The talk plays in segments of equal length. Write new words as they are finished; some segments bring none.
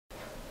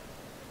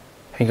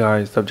Hey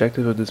guys, the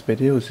objective of this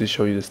video is to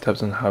show you the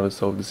steps on how to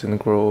solve this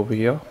integral over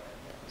here.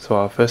 So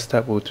our first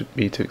step will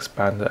be to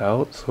expand it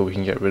out so we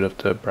can get rid of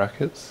the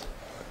brackets.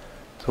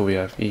 So we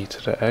have e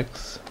to the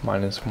x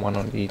minus 1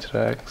 on e to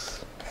the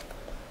x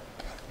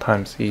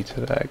times e to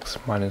the x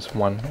minus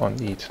 1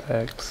 on e to the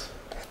x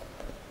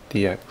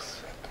dx.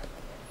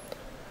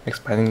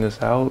 Expanding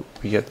this out,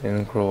 we get the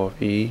integral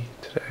of e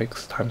to the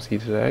x times e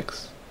to the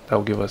x. That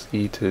will give us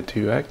e to the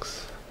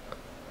 2x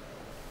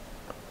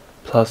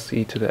plus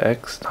e to the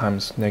x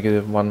times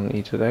negative 1 on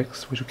e to the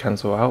x, which will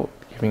cancel out,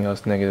 giving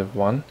us negative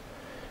 1.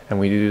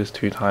 And we do this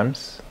 2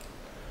 times.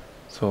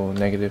 So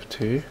negative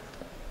 2.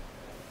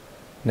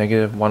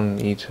 Negative 1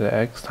 on e to the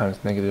x times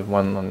negative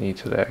 1 on e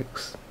to the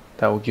x.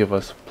 That will give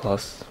us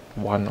plus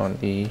 1 on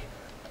e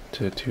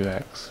to the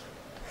 2x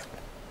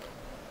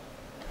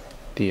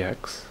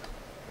dx.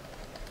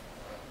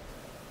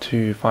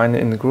 To find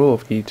the integral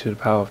of e to the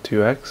power of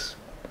 2x,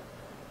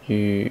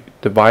 you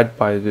divide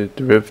by the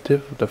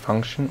derivative of the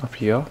function up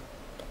here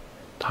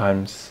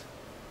times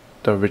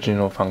the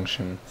original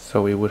function.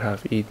 So we would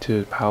have e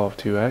to the power of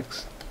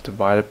 2x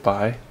divided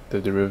by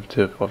the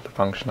derivative of the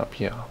function up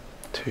here,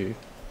 2,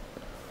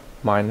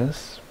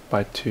 minus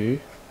by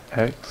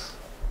 2x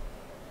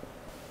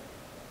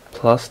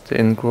plus the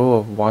integral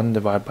of 1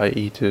 divided by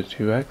e to the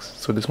 2x.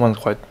 So this one's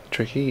quite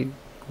tricky.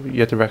 You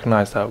have to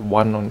recognize that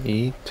 1 on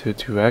e to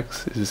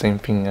 2x is the same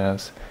thing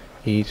as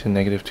e to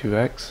negative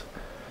 2x.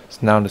 So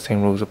now the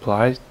same rules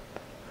apply.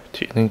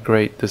 To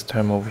integrate this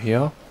term over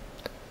here,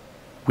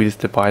 we just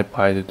divide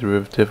by the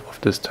derivative of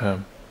this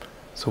term.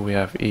 So we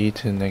have e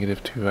to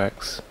negative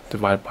 2x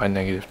divided by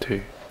negative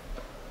 2.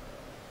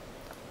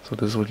 So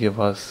this will give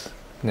us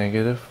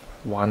negative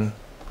 1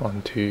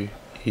 on 2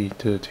 e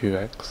to the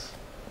 2x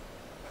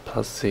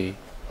plus c.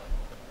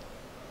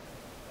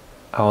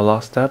 Our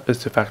last step is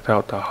to factor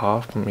out the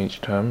half from each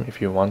term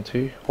if you want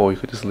to, or you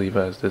could just leave it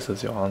as this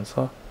as your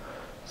answer.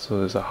 So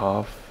there's a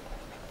half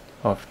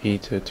of e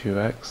to the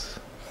 2x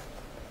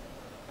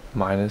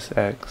minus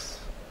x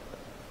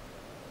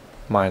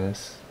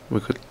minus, we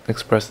could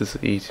express this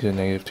as e to the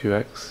negative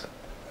 2x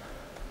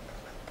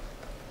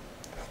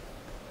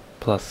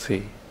plus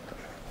c.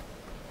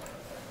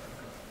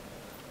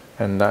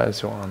 And that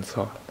is your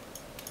answer.